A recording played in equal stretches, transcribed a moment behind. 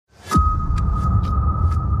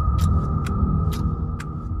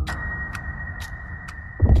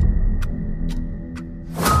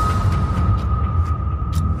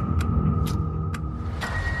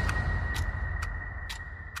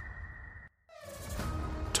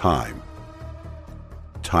Time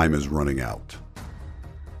is running out.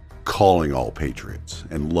 Calling all patriots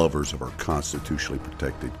and lovers of our constitutionally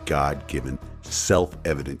protected, God-given,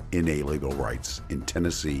 self-evident, inalienable rights in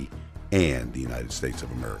Tennessee and the United States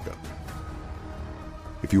of America.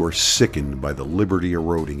 If you are sickened by the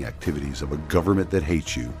liberty-eroding activities of a government that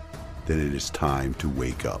hates you, then it is time to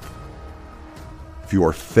wake up. If you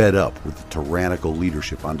are fed up with the tyrannical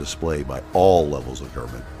leadership on display by all levels of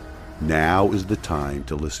government, now is the time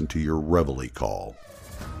to listen to your reveille call.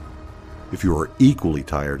 If you are equally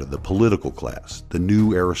tired of the political class, the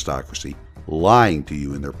new aristocracy, lying to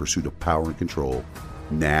you in their pursuit of power and control,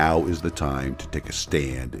 now is the time to take a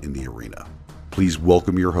stand in the arena. Please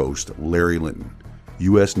welcome your host, Larry Linton,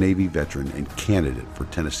 U.S. Navy veteran and candidate for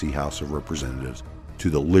Tennessee House of Representatives, to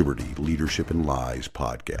the Liberty, Leadership, and Lies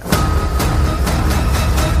podcast.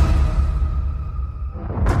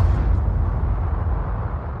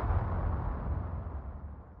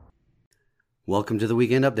 Welcome to the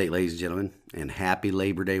Weekend Update, ladies and gentlemen, and happy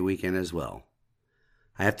Labor Day weekend as well.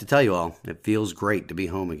 I have to tell you all, it feels great to be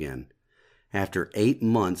home again. After 8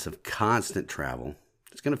 months of constant travel,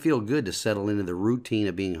 it's going to feel good to settle into the routine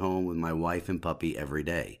of being home with my wife and puppy every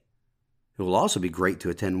day. It will also be great to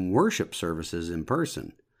attend worship services in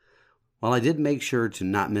person. While I did make sure to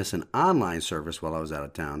not miss an online service while I was out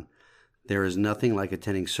of town, there is nothing like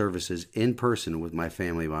attending services in person with my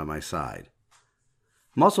family by my side.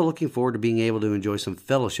 I'm also looking forward to being able to enjoy some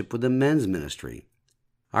fellowship with the men's ministry.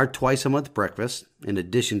 Our twice-a-month breakfast, in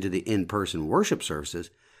addition to the in-person worship services,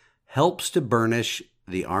 helps to burnish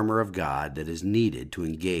the armor of God that is needed to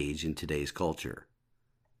engage in today's culture.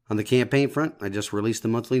 On the campaign front, I just released the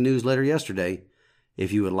monthly newsletter yesterday.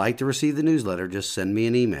 If you would like to receive the newsletter, just send me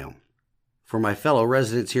an email. For my fellow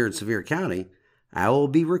residents here in Sevier County, I will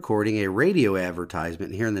be recording a radio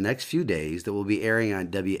advertisement here in the next few days that will be airing on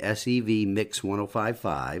WSEV Mix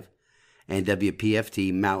 105.5 and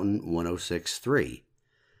WPFT Mountain 106.3.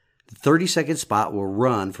 The 30-second spot will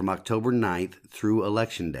run from October 9th through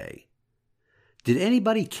Election Day. Did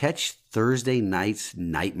anybody catch Thursday night's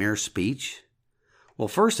nightmare speech? Well,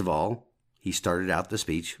 first of all, he started out the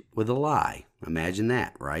speech with a lie. Imagine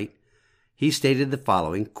that, right? He stated the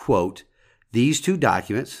following, quote, "These two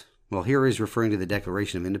documents," well, here he's referring to the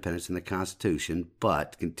Declaration of Independence and the Constitution,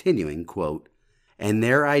 but continuing, quote, "and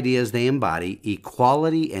their ideas they embody,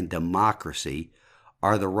 equality and democracy,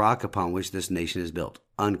 are the rock upon which this nation is built,"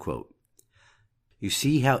 unquote. You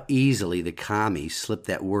see how easily the commies slip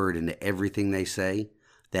that word into everything they say?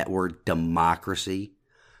 That word democracy.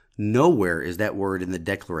 Nowhere is that word in the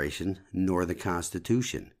Declaration nor the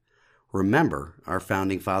Constitution. Remember, our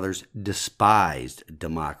founding fathers despised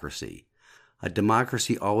democracy. A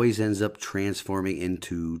democracy always ends up transforming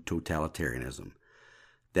into totalitarianism.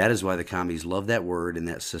 That is why the commies love that word and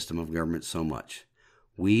that system of government so much.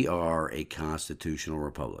 We are a constitutional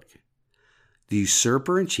republic. The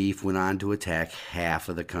usurper-in-chief went on to attack half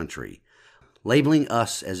of the country, labeling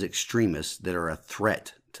us as extremists that are a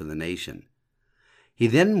threat to the nation. He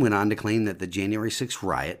then went on to claim that the January 6th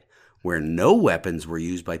riot, where no weapons were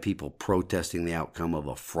used by people protesting the outcome of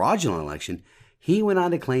a fraudulent election, he went on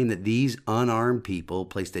to claim that these unarmed people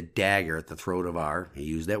placed a dagger at the throat of he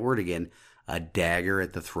used that word again, a dagger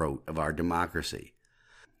at the throat of our democracy.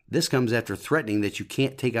 This comes after threatening that you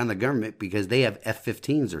can't take on the government because they have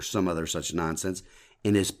F-15s or some other such nonsense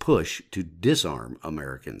in his push to disarm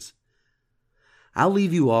Americans. I'll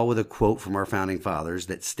leave you all with a quote from our founding fathers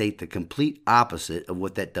that state the complete opposite of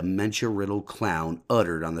what that dementia-riddled clown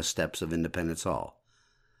uttered on the steps of Independence Hall.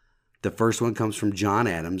 The first one comes from John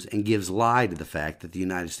Adams and gives lie to the fact that the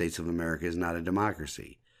United States of America is not a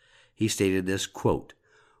democracy. He stated this, quote,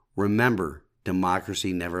 "Remember,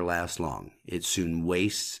 democracy never lasts long. It soon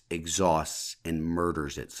wastes, exhausts, and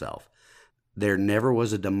murders itself. There never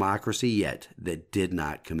was a democracy yet that did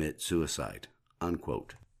not commit suicide,"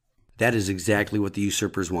 unquote. That is exactly what the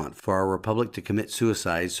usurpers want, for our republic to commit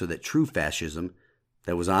suicide so that true fascism,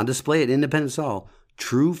 that was on display at Independence Hall,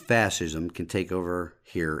 true fascism can take over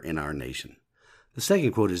here in our nation. The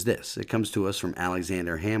second quote is this. It comes to us from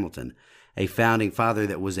Alexander Hamilton, a founding father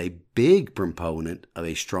that was a big proponent of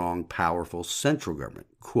a strong, powerful central government.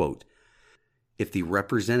 Quote, "If the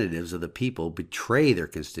representatives of the people betray their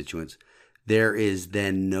constituents, there is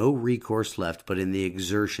then no recourse left but in the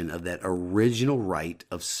exertion of that original right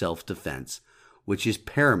of self-defense, which is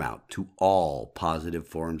paramount to all positive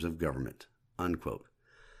forms of government," unquote.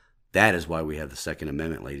 That is why we have the Second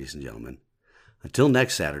Amendment, ladies and gentlemen. Until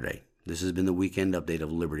next Saturday, this has been the Weekend Update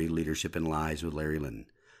of Liberty, Leadership, and Lies with Larry Linton.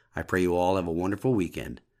 I pray you all have a wonderful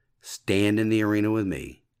weekend. Stand in the arena with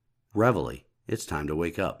me. Reveille, it's time to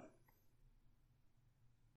wake up.